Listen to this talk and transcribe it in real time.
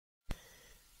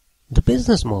The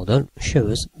business model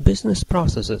shows business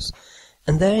processes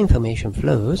and their information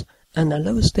flows and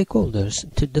allows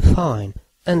stakeholders to define,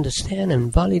 understand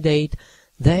and validate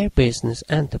their business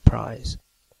enterprise.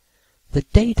 The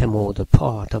data model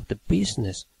part of the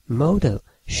business model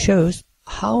shows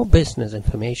how business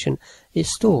information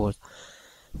is stored,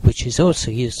 which is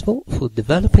also useful for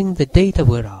developing the data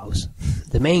warehouse,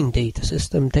 the main data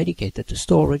system dedicated to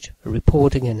storage,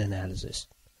 reporting and analysis.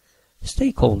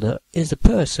 Stakeholder is a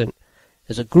person,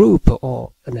 as a group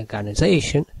or an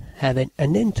organization having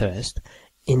an interest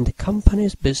in the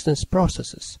company's business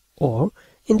processes or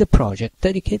in the project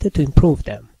dedicated to improve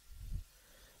them.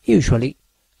 Usually,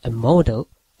 a model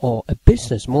or a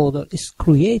business model is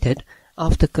created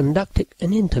after conducting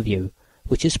an interview,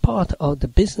 which is part of the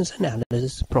business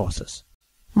analysis process.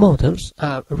 Models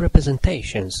are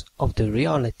representations of the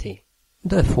reality.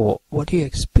 Therefore, what you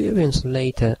experience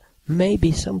later may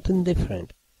be something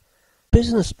different.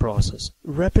 Business process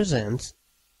represents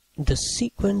the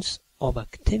sequence of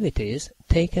activities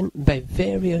taken by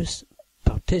various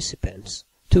participants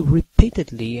to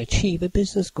repeatedly achieve a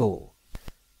business goal.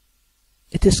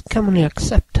 It is commonly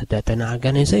accepted that an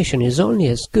organization is only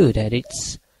as good as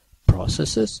its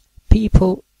processes,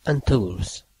 people and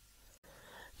tools.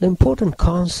 The important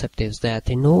concept is that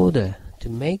in order to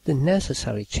make the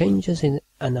necessary changes in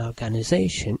an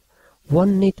organization,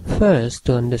 one needs first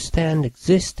to understand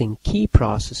existing key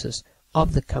processes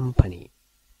of the company.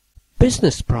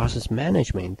 Business process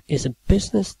management is a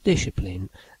business discipline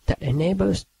that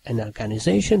enables an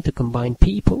organization to combine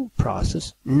people,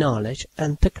 process, knowledge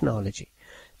and technology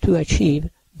to achieve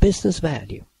business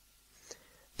value.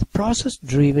 The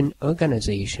process-driven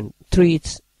organization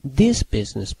treats these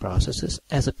business processes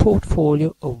as a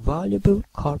portfolio of valuable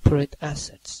corporate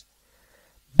assets.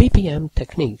 BPM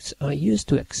techniques are used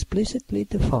to explicitly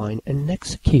define and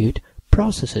execute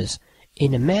processes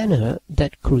in a manner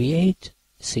that create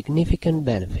significant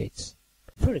benefits.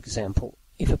 For example,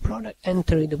 if a product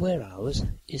entering the warehouse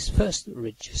is first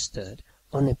registered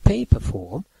on a paper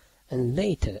form and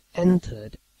later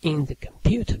entered in the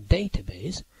computer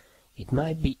database, it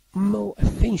might be more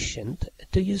efficient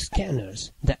to use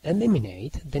scanners that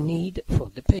eliminate the need for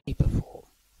the paper form.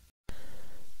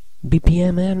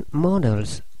 BPMN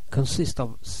models consist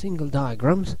of single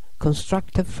diagrams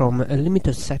constructed from a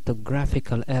limited set of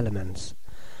graphical elements.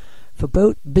 For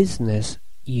both business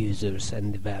users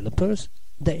and developers,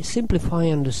 they simplify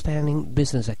understanding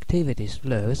business activities,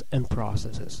 flows and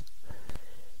processes.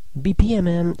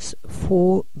 BPMN's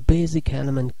four basic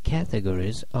element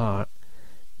categories are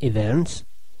events,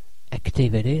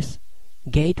 activities,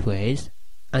 gateways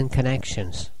and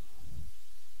connections.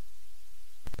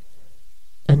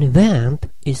 An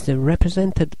event is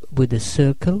represented with a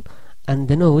circle and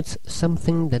denotes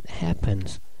something that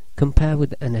happens, compared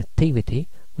with an activity,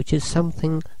 which is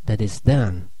something that is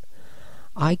done.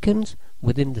 Icons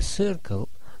within the circle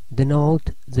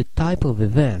denote the type of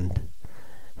event,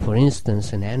 for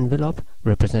instance an envelope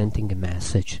representing a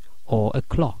message or a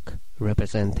clock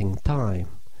representing time.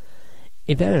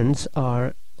 Events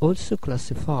are also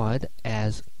classified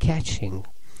as catching.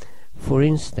 For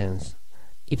instance,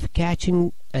 if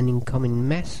catching an incoming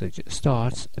message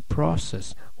starts a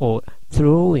process, or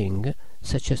throwing,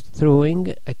 such as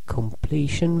throwing a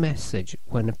completion message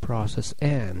when a process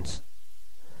ends.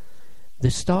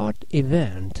 The start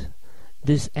event,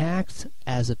 this acts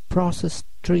as a process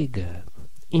trigger,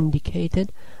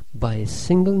 indicated by a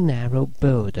single narrow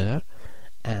border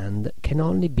and can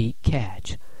only be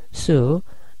catched, so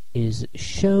is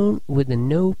shown with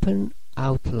an open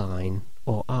outline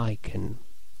or icon.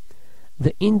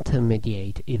 The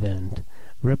intermediate event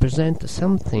represents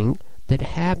something that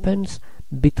happens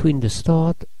between the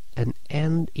start and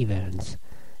end events.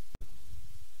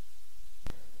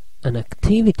 An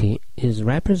activity is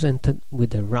represented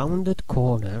with a rounded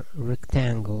corner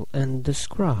rectangle and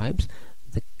describes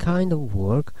the kind of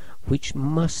work which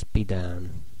must be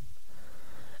done.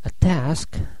 A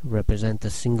task represents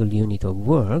a single unit of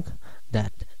work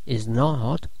that is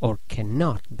not or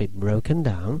cannot be broken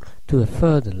down to a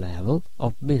further level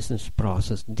of business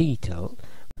process detail.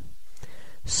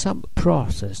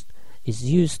 Sub-process is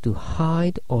used to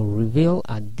hide or reveal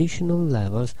additional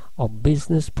levels of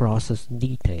business process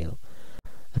detail.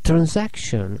 A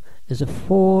transaction is a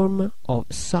form of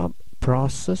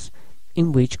sub-process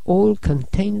in which all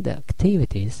contained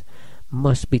activities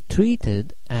must be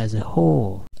treated as a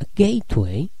whole. A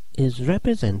gateway is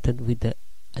represented with a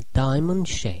diamond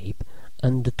shape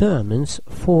and determines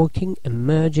forking and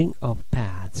merging of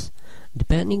paths,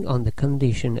 depending on the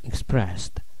condition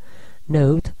expressed.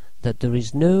 Note that there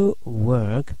is no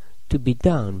work to be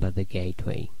done by the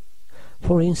gateway.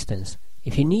 For instance,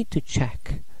 If you need to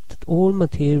check that all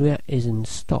material is in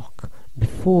stock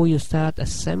before you start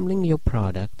assembling your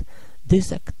product,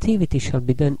 this activity shall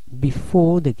be done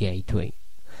before the gateway.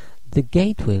 The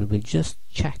gateway will just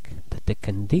check that the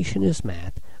condition is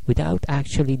met without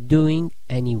actually doing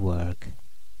any work.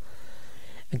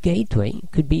 A gateway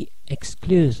could be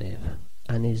exclusive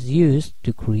and is used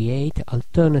to create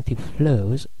alternative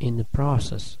flows in the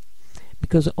process.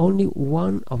 Because only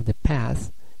one of the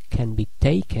paths can be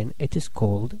taken, it is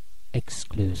called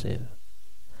exclusive.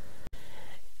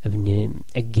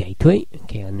 A gateway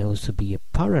can also be a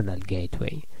parallel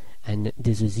gateway, and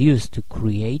this is used to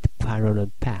create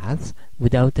parallel paths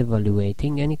without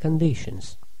evaluating any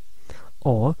conditions.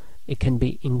 Or it can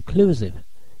be inclusive,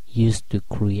 used to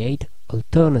create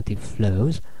alternative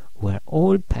flows where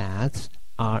all paths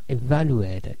are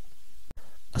evaluated.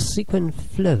 A sequent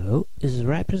flow is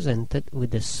represented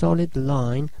with a solid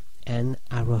line and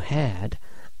arrowhead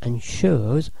and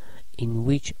shows in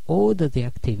which order the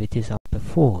activities are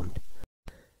performed.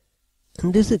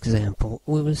 In this example,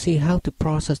 we will see how to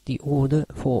process the order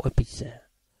for a pizza.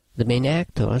 The main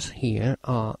actors here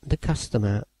are the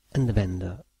customer and the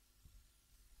vendor.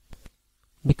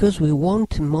 Because we want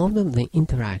to model the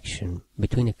interaction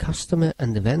between a customer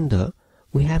and the vendor,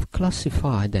 we have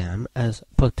classified them as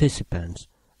participants,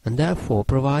 and therefore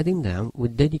providing them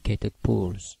with dedicated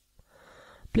pools.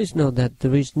 Please note that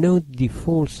there is no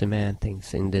default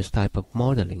semantics in this type of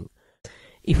modeling.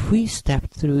 If we step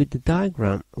through the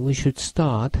diagram, we should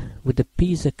start with the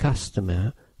pizza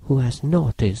customer who has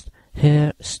noticed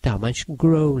her stomach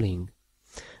growling.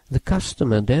 The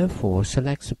customer therefore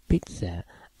selects a pizza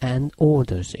and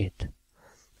orders it.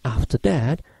 After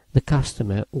that, the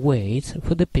customer waits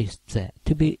for the pizza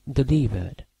to be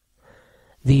delivered.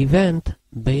 The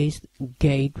event-based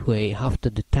gateway after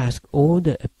the task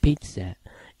order a pizza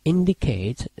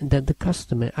indicates that the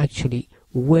customer actually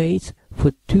waits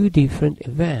for two different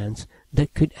events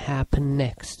that could happen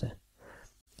next.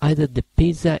 Either the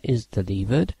pizza is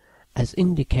delivered, as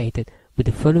indicated with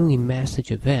the following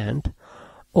message event,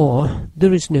 or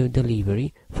there is no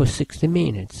delivery for 60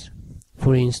 minutes.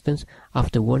 For instance,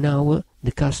 after 1 hour,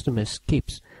 the customer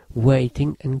skips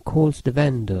waiting and calls the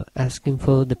vendor asking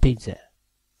for the pizza.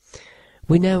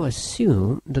 We now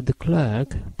assume that the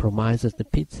clerk promises the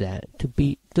pizza to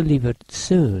be delivered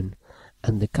soon,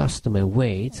 and the customer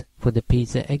waits for the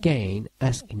pizza again,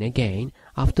 asking again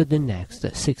after the next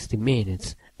 60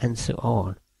 minutes, and so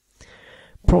on.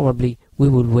 Probably we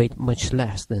will wait much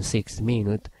less than 60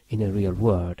 minutes in a real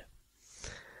world.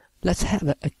 Let's have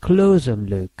a closer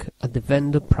look at the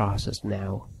vendor process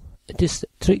now. It is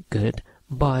triggered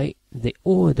by the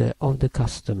order of the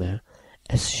customer,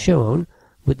 as shown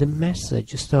with the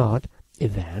message start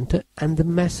event and the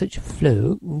message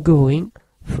flow going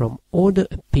from order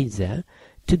a pizza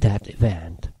to that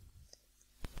event.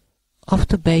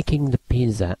 After baking the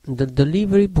pizza, the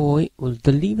delivery boy will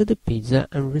deliver the pizza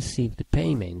and receive the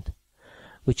payment,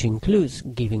 which includes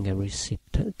giving a receipt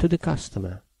to the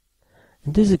customer.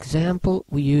 In this example,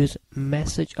 we use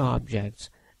message objects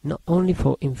not only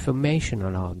for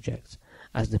informational objects,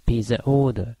 as the pizza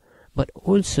order, but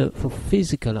also for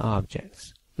physical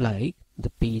objects, like the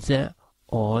pizza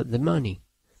or the money.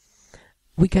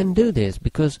 We can do this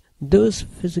because those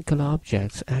physical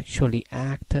objects actually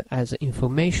act as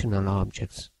informational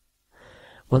objects.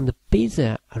 When the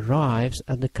pizza arrives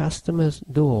at the customer's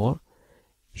door,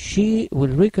 she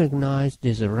will recognize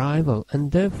this arrival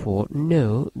and therefore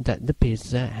know that the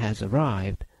pizza has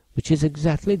arrived, which is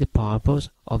exactly the purpose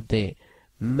of the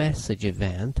message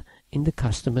event in the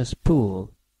customer's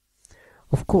pool.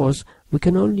 Of course, we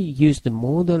can only use the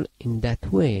model in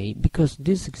that way because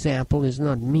this example is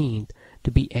not meant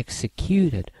to be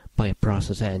executed by a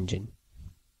process engine.